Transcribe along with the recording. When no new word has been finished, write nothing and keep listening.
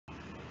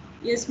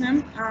Yes,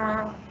 ma'am.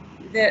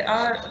 There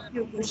are a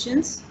few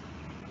questions.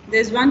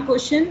 There's one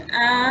question.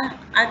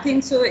 I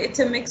think so. It's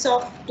a mix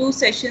of two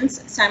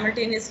sessions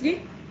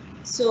simultaneously.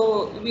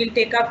 So we'll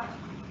take up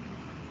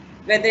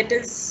whether it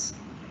is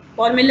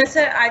Paul Miller,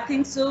 sir. I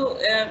think so.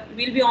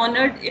 We'll be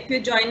honored if you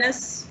join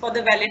us for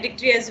the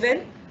valedictory as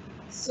well.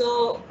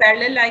 So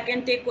parallel, I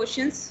can take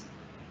questions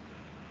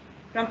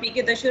from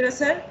PK Dashora,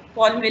 sir,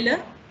 Paul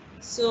Miller.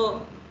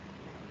 So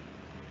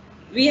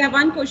we have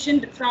one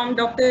question from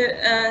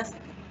Dr.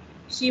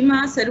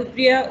 Shima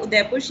Sarupriya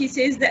Udaipur. She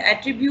says the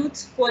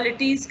attributes,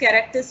 qualities,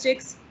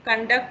 characteristics,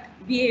 conduct,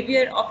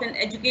 behavior of an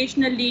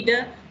educational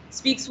leader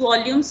speaks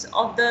volumes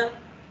of the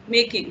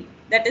making.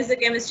 That is the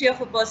chemistry of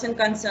a person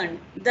concerned.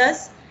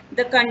 Thus,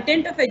 the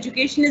content of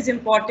education is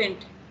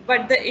important,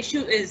 but the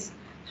issue is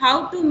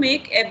how to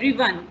make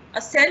everyone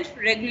a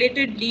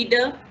self-regulated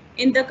leader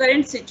in the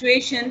current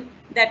situation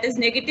that is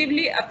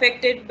negatively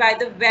affected by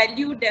the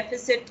value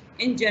deficit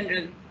in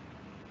general.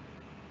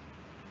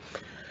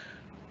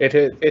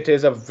 It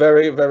is a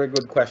very, very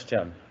good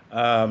question.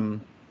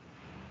 And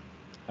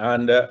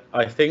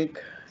I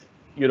think,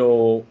 you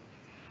know,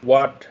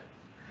 what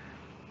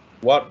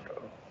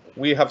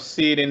we have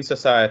seen in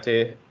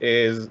society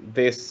is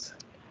this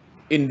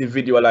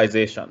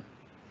individualization,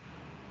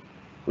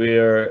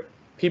 where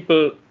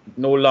people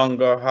no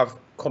longer have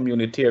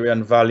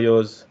communitarian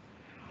values,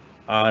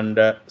 and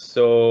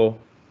so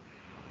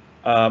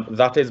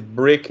that is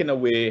breaking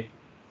away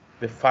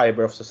the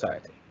fiber of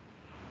society.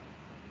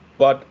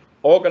 But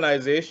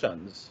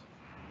organizations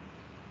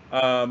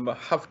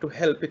have to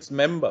help its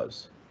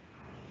members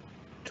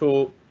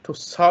to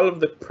solve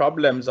the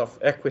problems of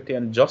equity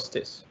and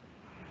justice.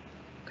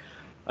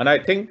 And I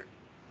think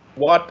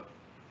what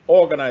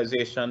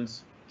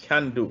organizations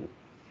can do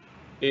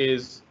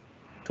is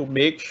to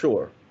make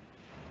sure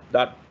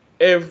that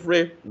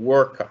every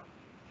worker,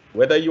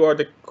 whether you are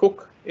the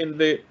cook in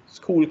the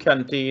school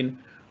canteen,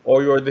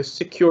 or you're the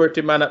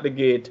security man at the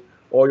gate,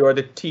 or you're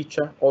the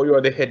teacher, or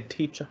you're the head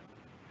teacher,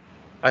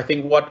 I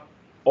think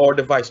or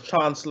the vice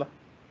chancellor,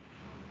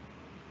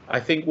 I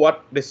think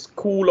what the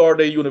school or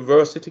the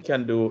university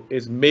can do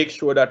is make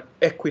sure that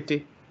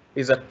equity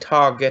is a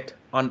target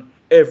on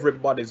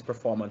everybody's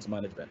performance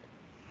management.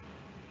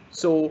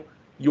 So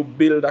you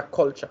build a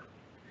culture.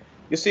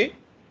 You see,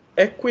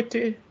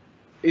 equity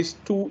is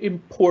too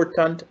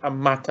important a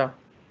matter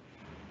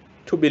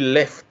to be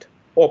left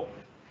up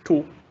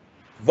to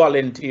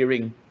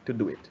volunteering to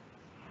do it.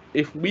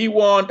 If we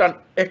want an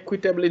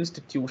equitable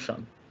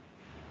institution,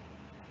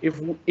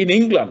 in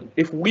England,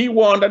 if we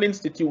want an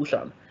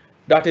institution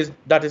that is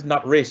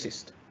not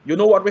racist, you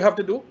know what we have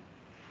to do?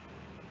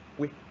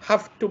 We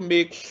have to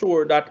make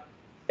sure that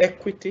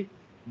equity,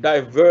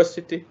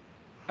 diversity,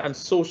 and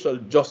social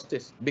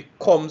justice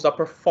becomes a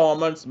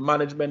performance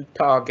management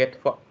target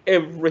for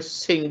every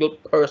single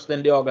person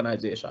in the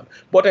organization,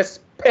 but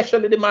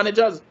especially the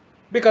managers,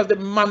 because the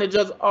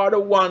managers are the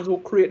ones who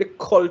create the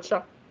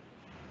culture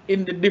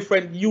in the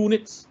different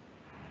units.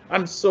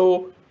 And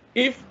so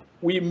if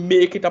we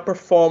make it a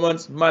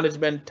performance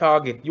management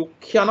target, you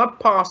cannot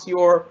pass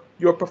your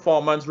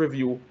performance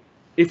review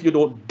if you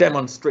don't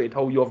demonstrate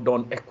how you have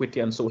done equity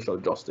and social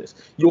justice.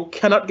 You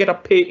cannot get a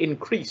pay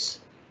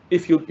increase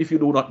if you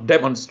do not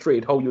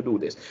demonstrate how you do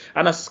this.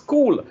 And a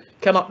school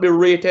cannot be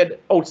rated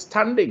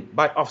outstanding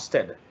by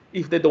Ofsted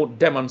if they don't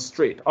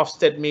demonstrate.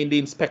 Ofsted means the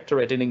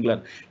inspectorate in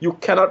England. You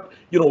cannot,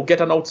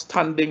 get an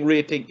outstanding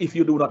rating if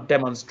you do not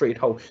demonstrate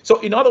how. So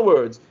in other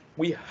words,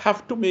 we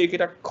have to make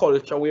it a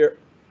culture where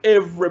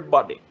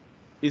everybody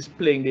is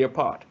playing their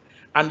part.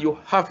 And you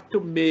have to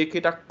make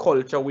it a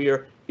culture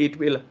where it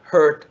will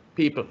hurt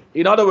people.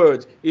 In other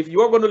words, if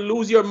you're going to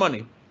lose your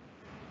money,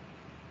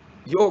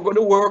 you're going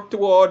to work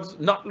towards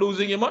not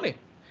losing your money.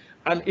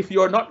 And if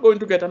you're not going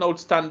to get an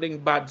outstanding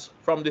badge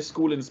from the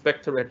school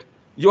inspectorate,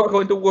 you're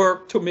going to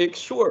work to make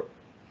sure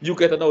you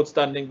get an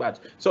outstanding badge.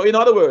 So in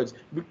other words,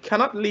 we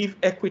cannot leave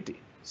equity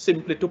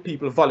simply to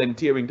people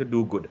volunteering to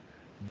do good.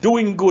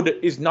 Doing good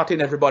is not in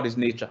everybody's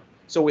nature.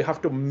 So we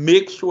have to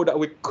make sure that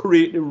we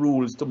create the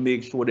rules to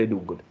make sure they do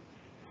good.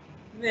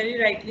 Very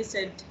rightly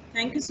said.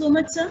 Thank you so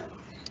much, sir.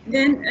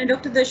 Then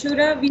Dr.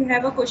 Dashora, we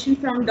have a question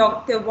from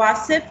Dr.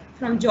 Wasif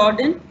from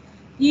Jordan.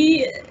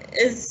 He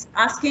is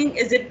asking,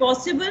 is it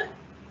possible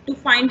to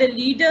find a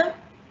leader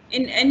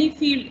in any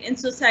field in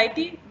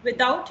society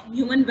without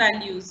human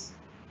values?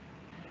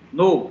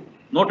 No,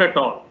 not at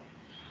all.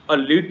 A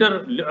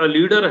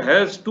leader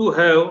has to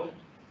have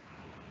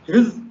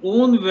his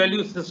own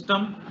value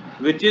system,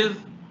 which is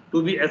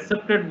to be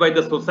accepted by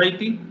the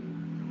society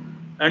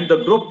and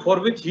the group for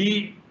which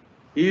he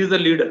is a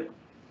leader.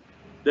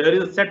 There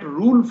is a set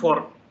rule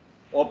for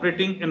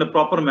operating in a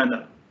proper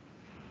manner.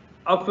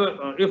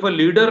 If a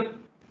leader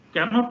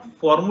cannot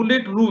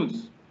formulate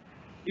rules,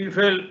 if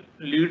a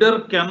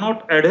leader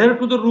cannot adhere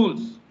to the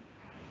rules,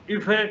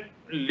 if a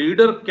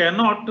leader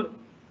cannot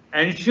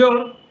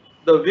ensure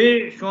the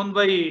way shown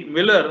by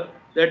Miller,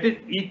 that is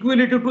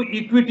equality to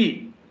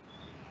equity,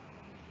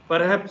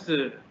 perhaps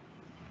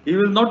he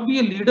will not be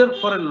a leader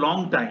for a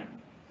long time.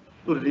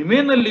 To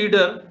remain a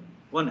leader,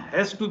 one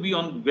has to be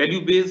on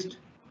value based,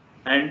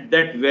 and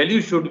that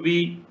value should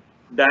be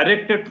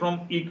directed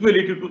from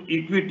equality to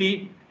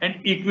equity and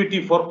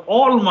equity for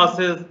all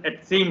masses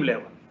at same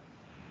level.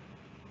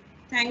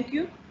 Thank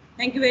you.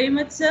 Thank you very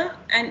much, sir.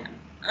 And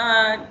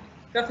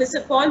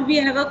Professor Paul, we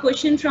have a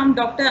question from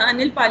Dr.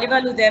 Anil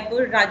Paliwal,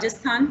 Udaipur,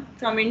 Rajasthan,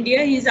 from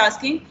India. He is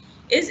asking,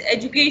 is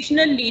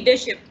educational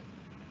leadership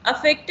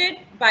affected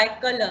by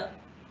color?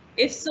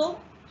 If so,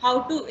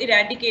 how to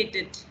eradicate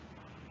it?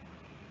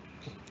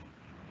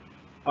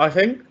 I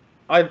think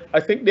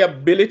the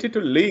ability to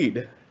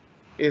lead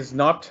is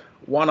not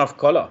one of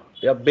color.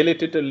 The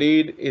ability to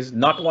lead is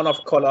not one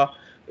of color.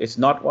 It's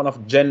not one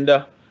of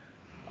gender.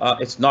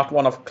 It's not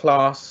one of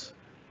class.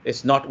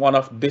 It's not one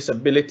of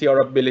disability or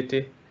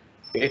ability.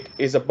 It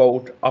is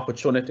about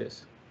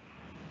opportunities.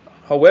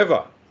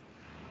 However,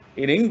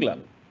 in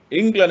England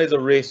is a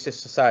racist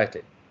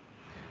society,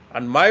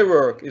 and my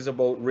work is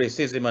about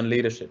racism and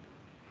leadership.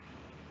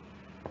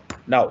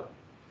 Now,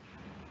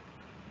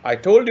 I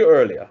told you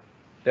earlier,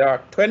 there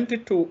are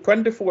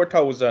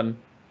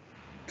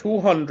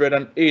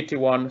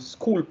 24,281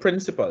 school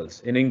principals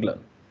in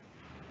England.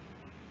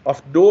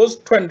 Of those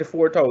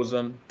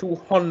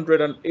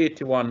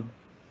 24,281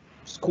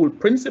 school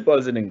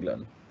principals in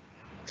England,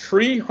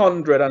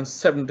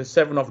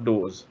 377 of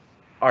those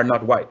are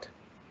not white.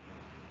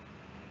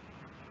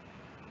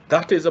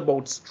 That is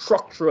about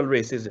structural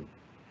racism.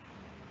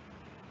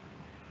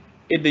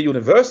 In the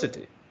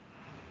university,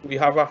 we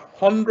have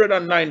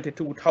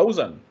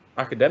 192,000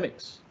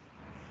 academics.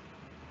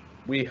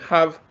 We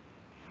have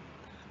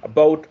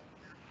about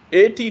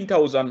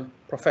 18,000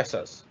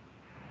 professors.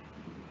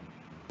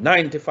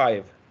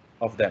 95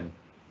 of them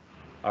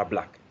are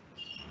black.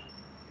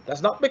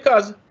 That's not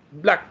because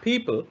black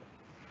people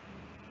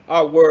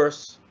are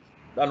worse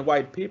than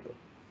white people.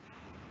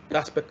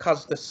 That's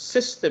because the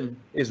system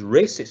is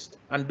racist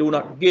and do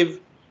not give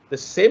the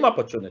same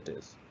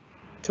opportunities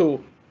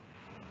to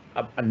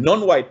a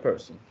non-white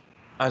person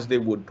as they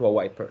would to a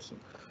white person.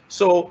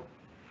 So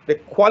the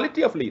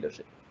quality of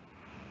leadership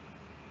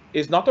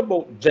is not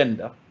about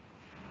gender.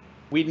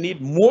 We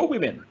need more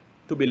women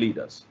to be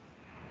leaders.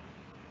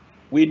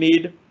 We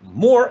need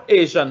more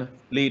Asian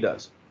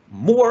leaders,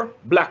 more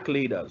black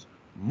leaders,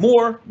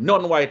 more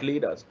non-white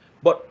leaders.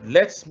 But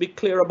let's be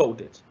clear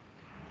about it.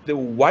 The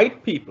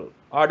white people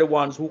are the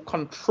ones who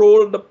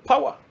control the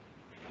power.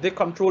 They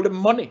control the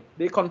money.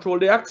 They control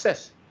the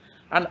access.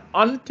 And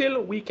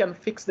until we can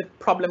fix the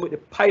problem with the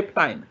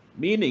pipeline,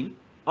 meaning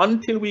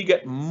until we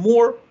get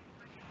more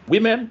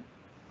women,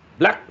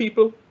 black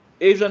people,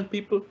 Asian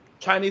people,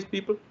 Chinese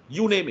people,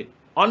 you name it,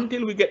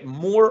 until we get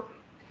more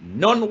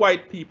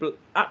non-white people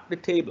at the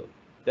table,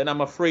 then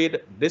I'm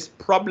afraid this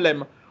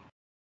problem of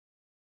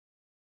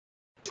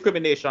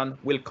discrimination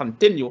will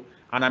continue,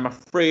 and I'm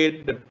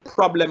afraid the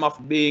problem of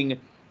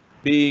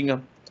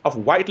of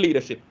white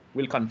leadership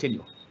will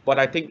continue. But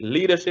I think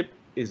leadership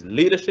is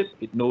leadership.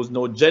 It knows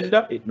no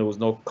gender, it knows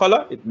no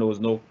color, it knows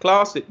no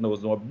class, it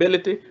knows no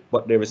ability,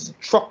 but there is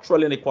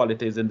structural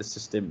inequalities in the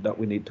system that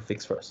we need to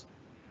fix first.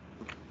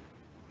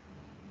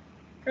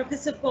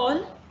 Professor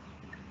Paul,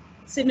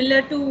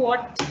 similar to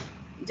what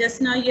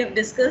just now you have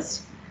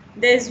discussed,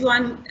 there's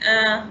one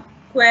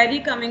query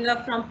coming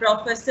up from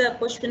Professor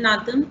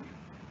Pushpanatham.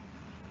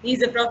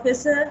 He's a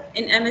professor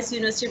in MS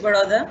University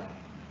Baroda.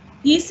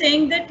 He's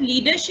saying that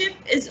leadership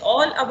is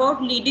all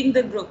about leading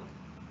the group,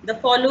 the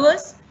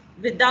followers,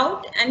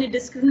 without any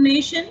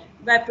discrimination,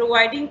 by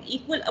providing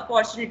equal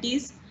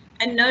opportunities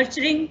and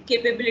nurturing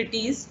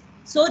capabilities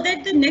so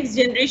that the next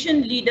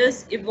generation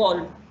leaders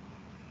evolve.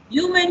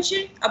 You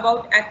mentioned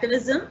about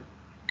activism,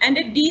 and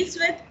it deals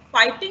with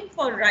fighting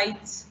for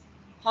rights.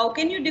 How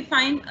can you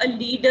define a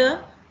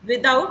leader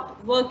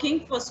without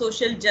working for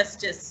social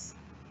justice?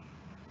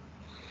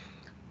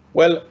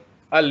 Well,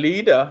 a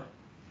leader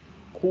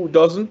who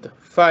doesn't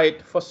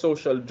fight for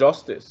social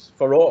justice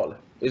for all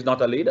is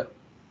not a leader.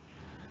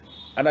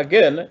 And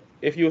again,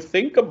 if you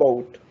think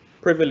about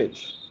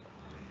privilege,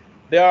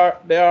 there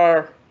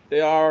are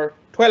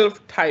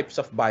 12 types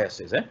of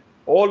biases.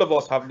 All of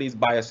us have these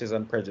biases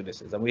and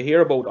prejudices, and we hear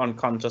about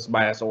unconscious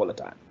bias all the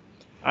time.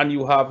 And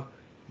you have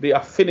the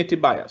affinity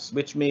bias,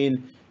 which means,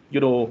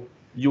 you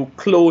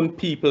clone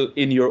people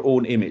in your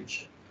own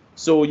image.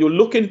 So you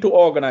look into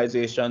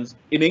organizations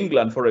in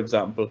England, for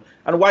example,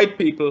 and white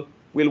people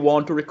will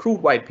want to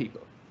recruit white people.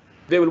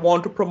 They will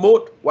want to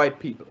promote white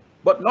people.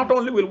 But not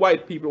only will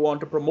white people want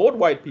to promote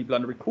white people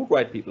and recruit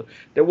white people,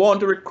 they want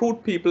to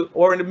recruit people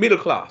who are in the middle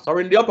class or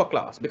in the upper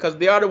class, because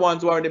they are the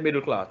ones who are in the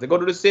middle class. They go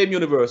to the same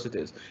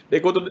universities. They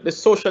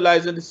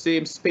socialize in the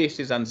same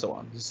spaces and so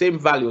on, the same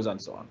values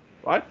and so on,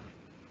 right?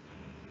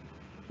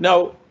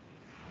 Now,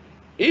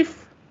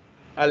 if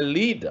a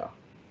leader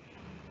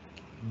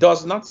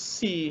does not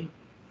see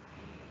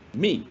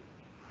me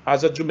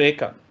as a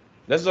Jamaican,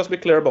 let's just be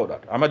clear about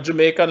that. I'm a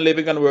Jamaican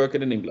living and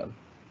working in England,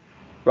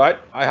 right?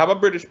 I have a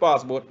British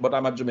passport, but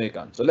I'm a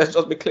Jamaican. So let's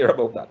just be clear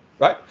about that,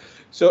 right?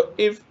 So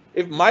if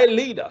my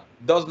leader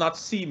does not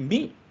see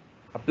me,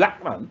 a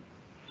black man,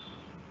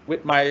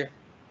 with my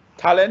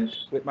talent,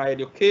 with my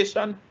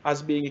education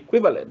as being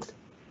equivalent,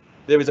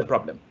 there is a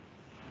problem.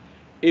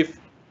 If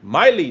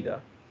my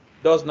leader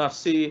does not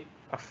see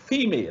a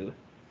female,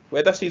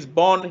 whether she's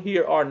born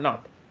here or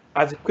not,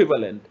 as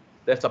equivalent,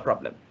 that's a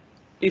problem.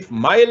 If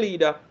my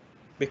leader,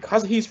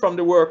 because he's from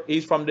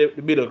the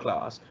middle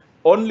class,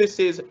 only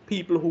sees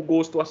people who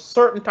goes to a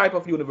certain type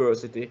of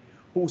university,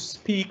 who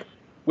speak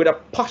with a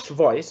posh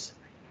voice,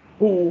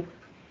 who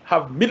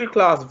have middle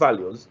class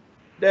values,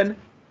 then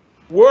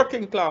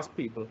working class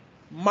people,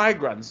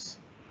 migrants,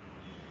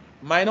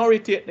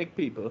 minority ethnic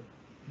people,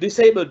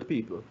 disabled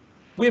people,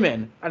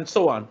 women, and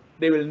so on,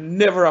 they will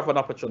never have an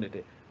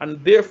opportunity.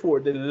 And therefore,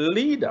 the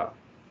leader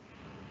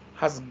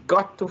has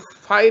got to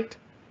fight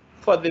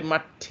for the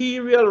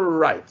material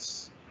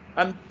rights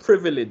and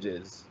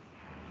privileges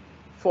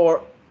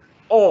for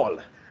all,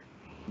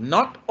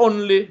 not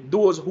only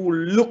those who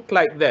look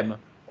like them,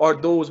 or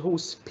those who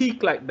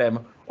speak like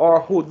them,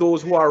 or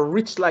those who are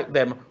rich like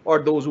them, or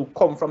those who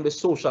come from the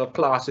social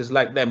classes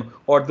like them,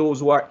 or those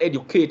who are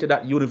educated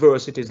at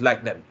universities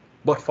like them,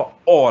 but for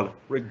all,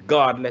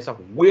 regardless of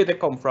where they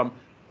come from,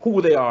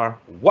 who they are,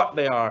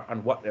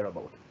 and what they're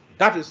about.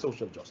 That is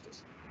social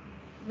justice.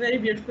 Very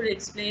beautifully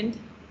explained,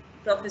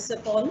 Professor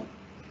Paul.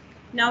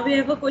 Now we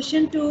have a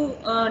question to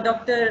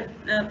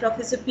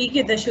Professor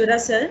P.K. Dashora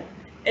sir.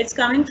 It's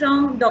coming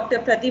from Dr.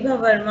 Pratibha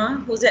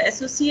Verma, who's an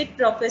associate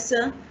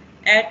professor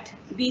at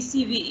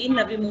BCVE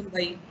Navi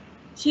Mumbai.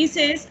 She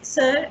says,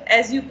 sir,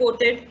 as you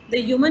quoted,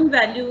 the human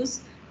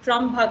values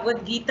from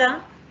Bhagavad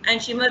Gita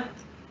and Srimad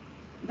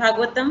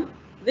Bhagavatam,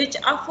 which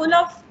are full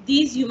of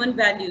these human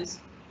values.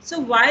 So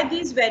why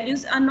these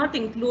values are not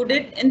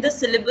included in the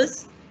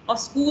syllabus of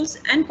schools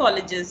and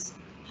colleges?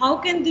 How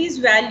can these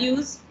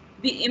values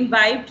be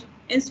imbibed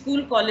in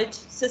school-college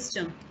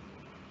system?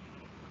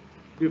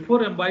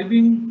 Before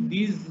imbibing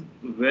these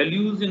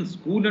values in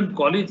school and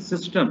college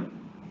system,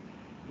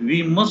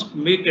 we must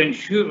make it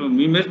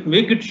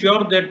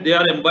sure that they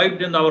are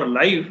imbibed in our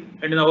life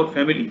and in our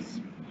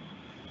families.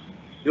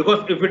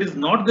 Because if it is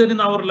not there in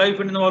our life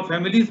and in our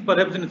families,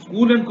 perhaps in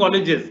school and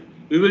colleges,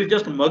 we will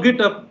just mug it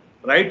up,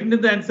 write it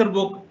in the answer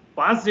book,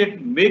 pass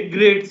it, make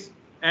grades,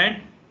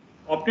 and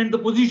obtain the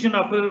position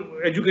after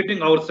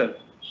educating ourselves.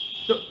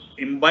 So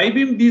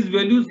imbibing these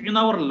values in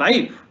our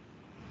life,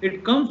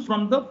 it comes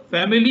from the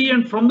family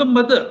and from the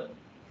mother,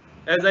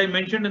 as I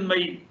mentioned in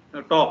my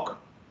talk.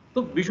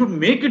 So we should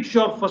make it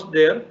sure first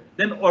there,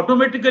 then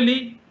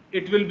automatically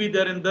it will be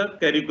there in the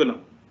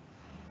curriculum.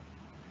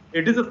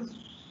 It is a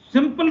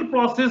simple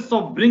process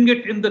of bring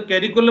it in the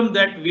curriculum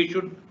that we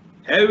should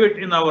have it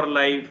in our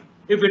life.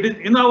 If it is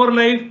in our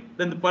life,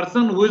 then the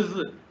person who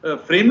is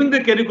framing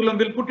the curriculum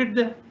will put it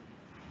there,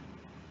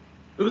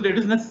 because it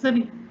is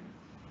necessary.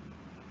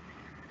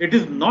 It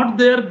is not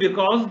there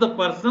because the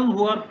person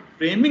who are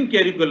framing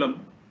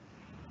curriculum,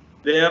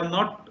 they are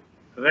not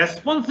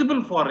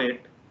responsible for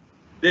it.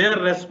 They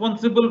are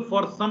responsible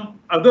for some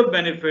other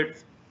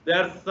benefits. They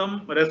are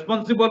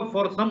responsible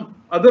for some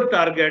other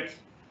targets.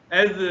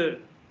 As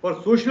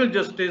for social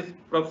justice,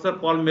 Professor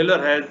Paul Miller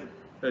has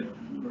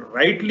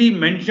rightly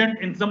mentioned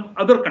in some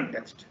other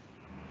context.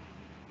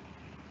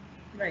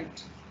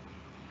 Right.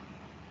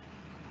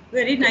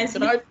 Very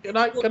nicely. Can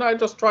I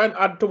just try and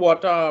add to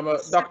what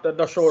Dr.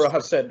 Dashora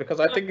has said,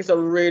 because I think it's a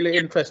really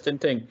interesting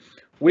thing.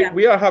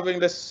 We are having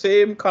the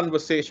same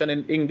conversation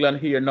in England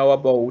here now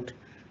about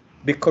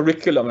the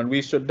curriculum, and we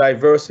should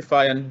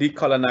diversify and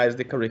decolonize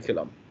the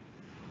curriculum.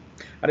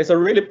 And it's a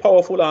really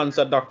powerful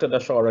answer Dr.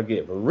 Dashora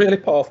gave, a really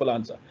powerful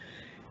answer.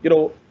 You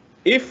know,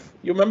 if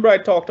you remember I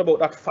talked about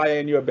that fire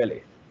in your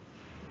belly,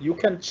 you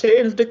can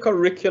change the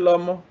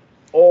curriculum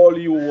all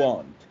you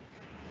want.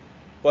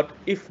 But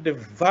if the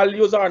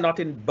values are not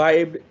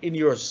imbibed in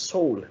your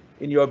soul,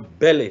 in your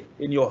belly,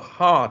 in your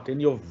heart, in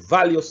your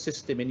value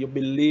system, in your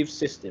belief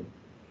system,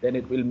 then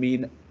it will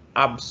mean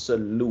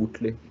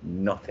absolutely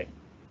nothing.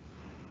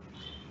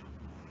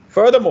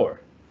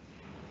 Furthermore,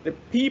 the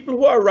people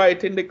who are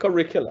writing the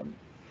curriculum,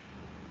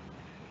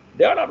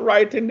 they are not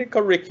writing the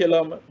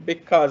curriculum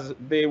because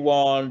they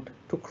want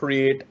to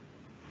create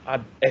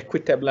an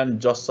equitable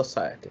and just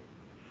society.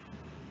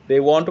 They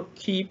want to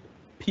keep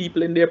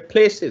people in their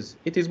places.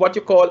 It is what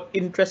you call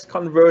interest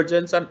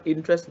convergence and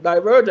interest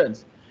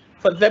divergence.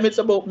 For them, it's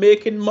about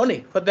making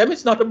money. For them,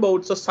 it's not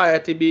about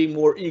society being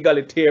more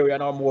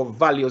egalitarian or more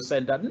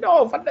value-centered.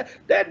 No, for them,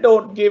 they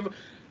don't give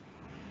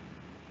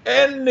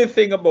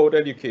anything about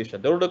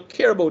education. They don't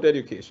care about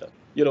education.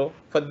 You know,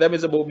 for them,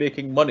 it's about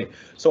making money.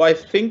 So I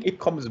think it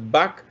comes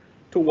back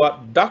to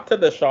what Dr.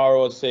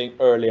 Dashora was saying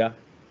earlier.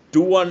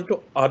 Do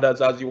unto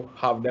others as you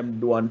have them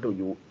do unto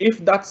you.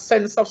 If that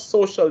sense of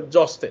social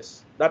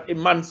justice, that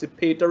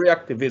emancipatory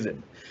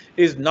activism,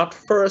 is not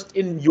first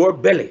in your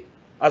belly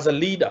as a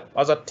leader,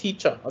 as a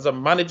teacher, as a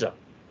manager,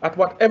 at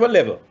whatever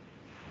level,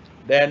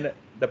 then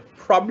the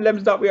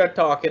problems that we are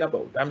talking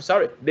about, I'm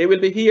sorry, they will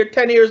be here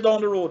 10 years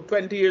down the road,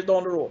 20 years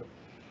down the road,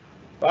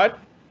 right?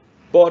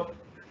 But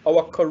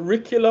our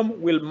curriculum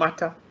will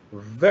matter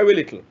very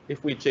little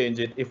if we change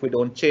it, if we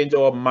don't change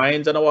our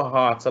minds and our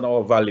hearts and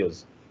our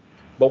values.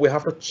 But we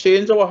have to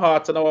change our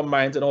hearts and our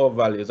minds and our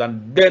values,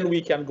 and then we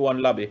can go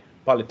and lobby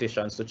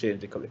politicians to change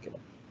the curriculum.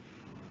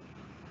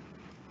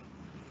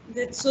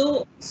 That's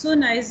so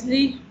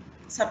nicely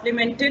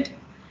supplemented,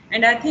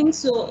 and I think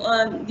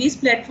so. These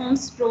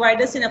platforms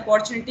provide us an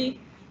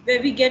opportunity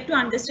where we get to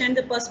understand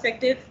the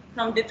perspective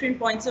from different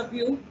points of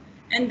view,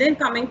 and then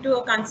coming to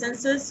a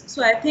consensus.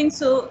 So I think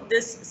so.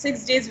 This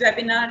 6 days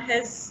webinar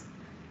has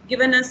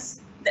given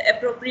us the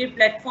appropriate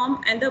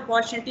platform and the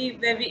opportunity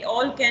where we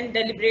all can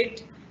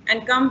deliberate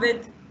and come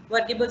with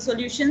workable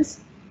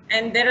solutions.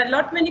 And there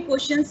are many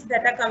questions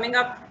that are coming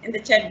up in the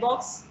chat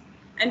box.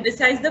 And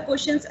besides the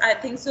questions, I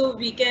think so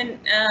we can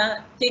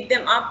take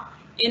them up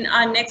in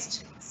our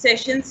next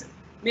sessions,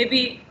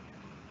 maybe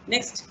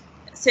next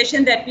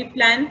session that we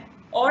plan,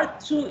 or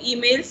through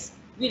emails.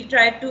 We'll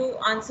try to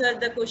answer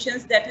the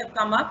questions that have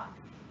come up,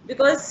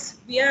 because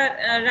we are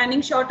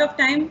running short of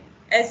time,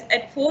 as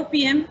at 4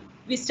 p.m.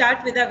 we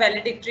start with our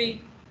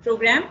valedictory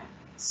program.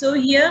 So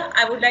here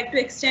I would like to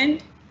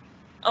extend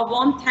a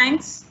warm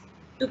thanks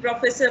to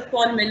Professor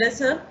Paul Miller,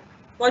 sir,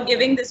 for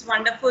giving this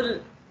wonderful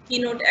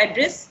keynote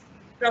address.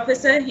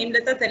 Professor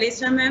Hemlata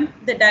Talesra, ma'am,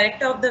 the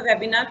director of the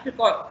webinar,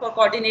 for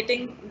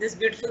coordinating this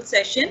beautiful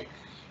session.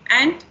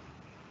 And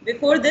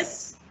before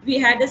this, we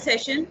had a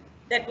session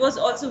that was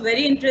also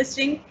very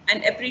interesting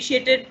and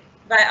appreciated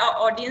by our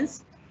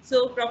audience.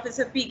 So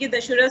Professor P.K.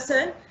 Dashora,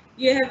 sir,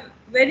 you have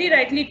very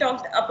rightly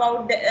talked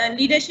about the,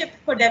 leadership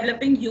for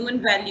developing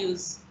human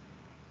values.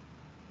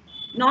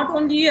 Not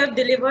only you have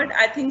delivered,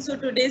 I think so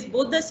today's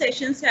both the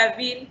sessions have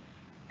been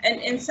an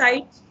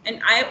insight,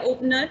 an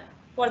eye-opener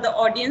for the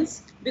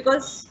audience,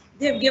 because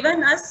they have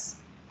given us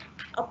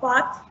a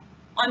path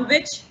on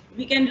which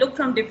we can look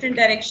from different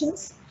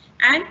directions,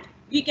 and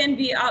we can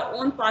be our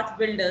own path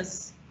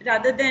builders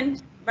rather than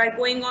by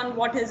going on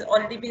what has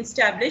already been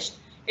established.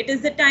 It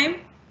is the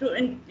time to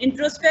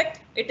introspect,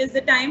 it is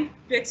the time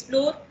to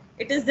explore,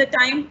 it is the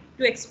time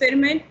to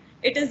experiment,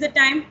 it is the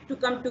time to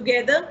come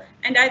together.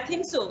 And I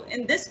think so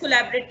in this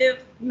collaborative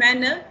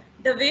manner,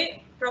 the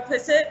way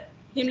Professor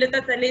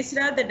Hemlata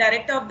Talesra, the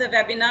director of the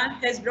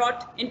webinar, has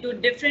brought into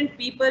different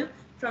people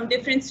from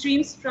different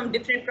streams, from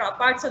different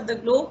parts of the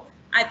globe,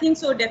 I think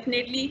so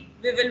definitely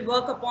we will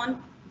work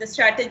upon the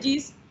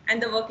strategies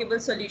and the workable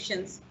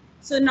solutions.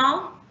 So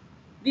now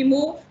we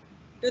move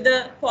to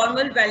the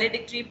formal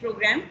valedictory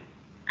program.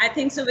 I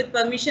think so with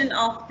permission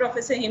of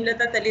Professor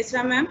Hemlata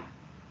Talesra, ma'am,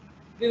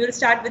 we will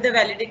start with the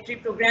valedictory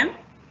program.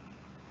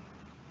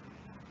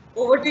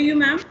 Over to you,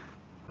 ma'am.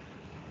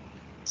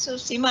 So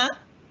Seema,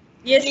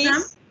 yes,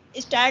 ma'am.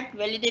 Start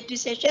validatory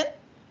session.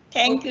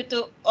 Thank you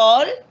to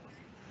all.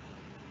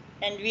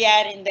 And we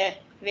are in the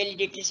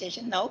validatory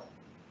session now.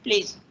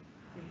 Please.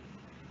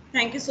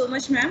 Thank you so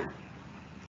much, ma'am.